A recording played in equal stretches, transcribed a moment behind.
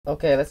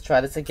Okay, let's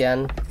try this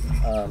again.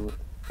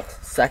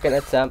 Second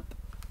attempt,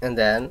 and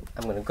then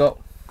I'm gonna go.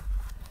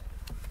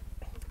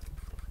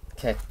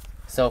 Okay,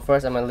 so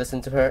first I'm gonna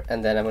listen to her,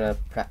 and then I'm gonna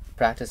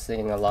practice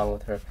singing along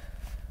with her.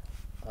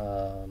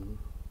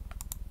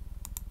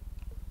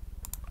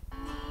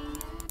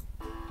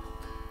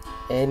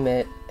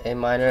 A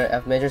minor,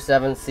 F major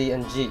 7, C,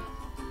 and G.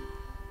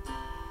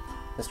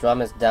 This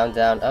drum is down,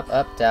 down, up,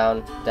 up,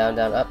 down, down,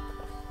 down, up.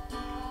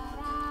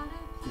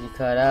 You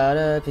cut out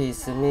a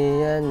piece of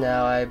me and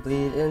now I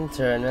bleed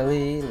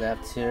internally.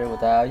 Left here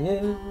without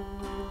you,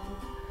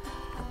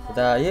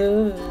 without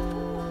you.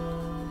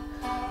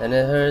 And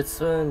it hurts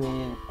when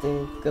you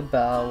think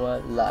about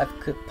what life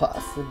could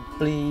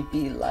possibly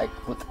be like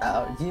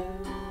without you,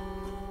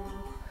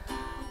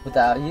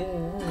 without you.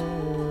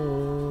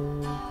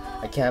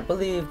 I can't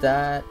believe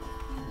that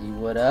you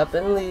would up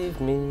and leave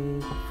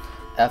me.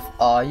 F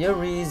all your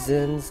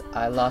reasons,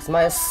 I lost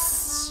my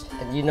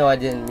and you know I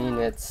didn't mean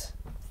it.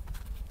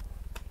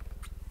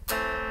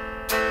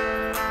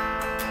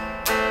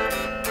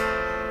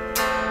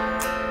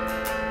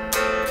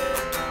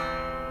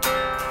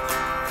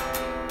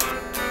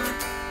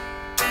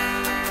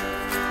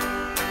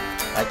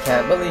 I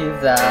can't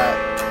believe that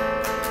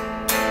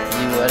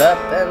you would up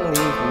and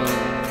leave me.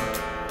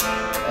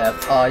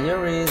 F all your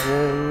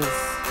reasons,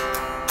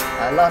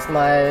 I lost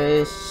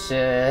my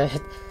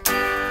shit.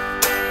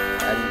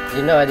 And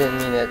you know I didn't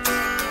mean it.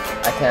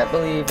 I can't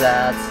believe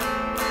that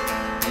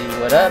you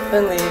would up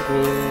and leave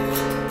me.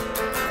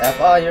 F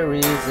all your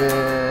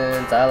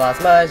reasons, I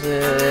lost my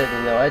shit.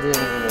 You know I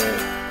didn't mean it.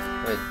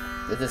 Wait,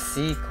 the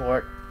C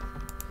chord.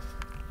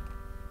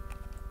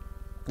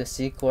 The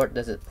C chord,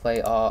 does it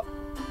play all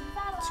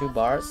 2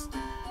 bars?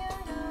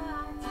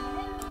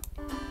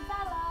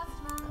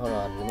 Hold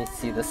on, let me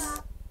see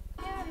this.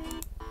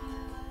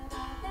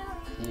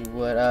 You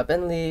would up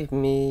and leave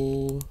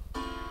me.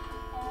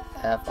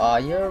 F all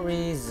your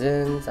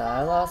reasons,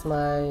 I lost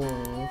my.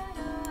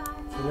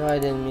 You know I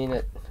didn't mean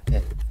it.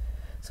 Okay,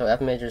 so F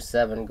major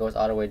 7 goes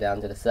all the way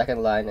down to the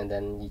second line, and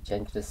then you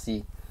change to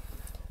C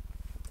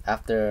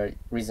after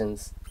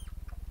reasons.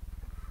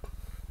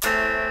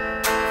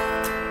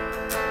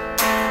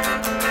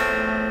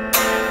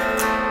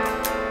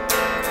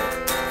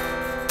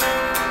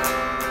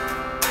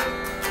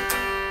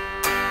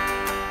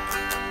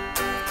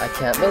 I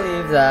can't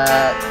believe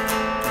that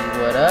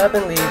you would up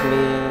and leave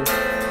me.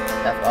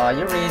 F all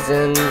your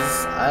reasons,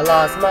 I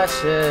lost my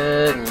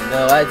shit. You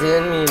know I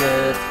didn't mean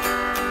it.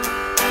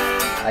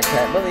 I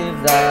can't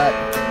believe that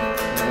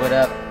you would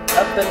up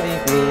and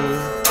leave me.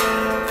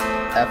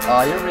 F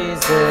all your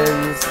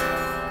reasons,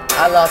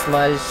 I lost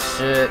my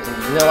shit.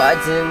 You know I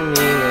didn't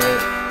mean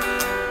it.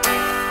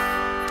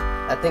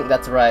 I think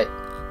that's right.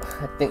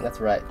 I think that's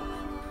right.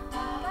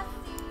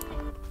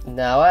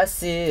 Now I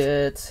see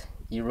it.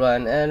 You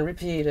run and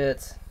repeat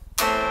it.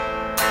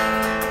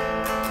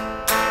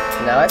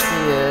 Now I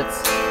see it.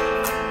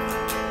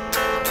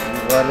 You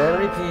run and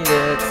repeat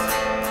it.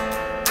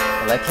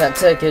 And I can't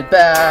take it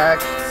back.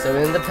 So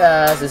in the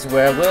past is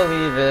where we'll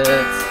leave it.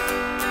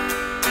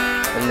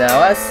 And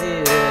now I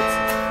see it.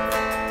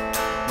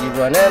 You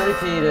run and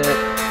repeat it.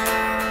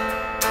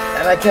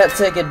 And I can't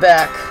take it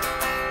back.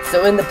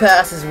 So in the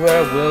past is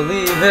where we'll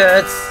leave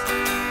it.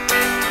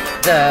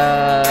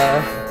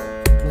 Duh.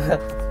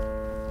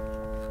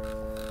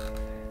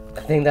 I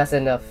think that's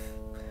enough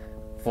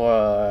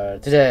for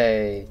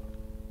today.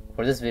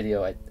 For this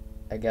video,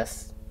 I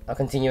guess I'll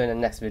continue in the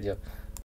next video.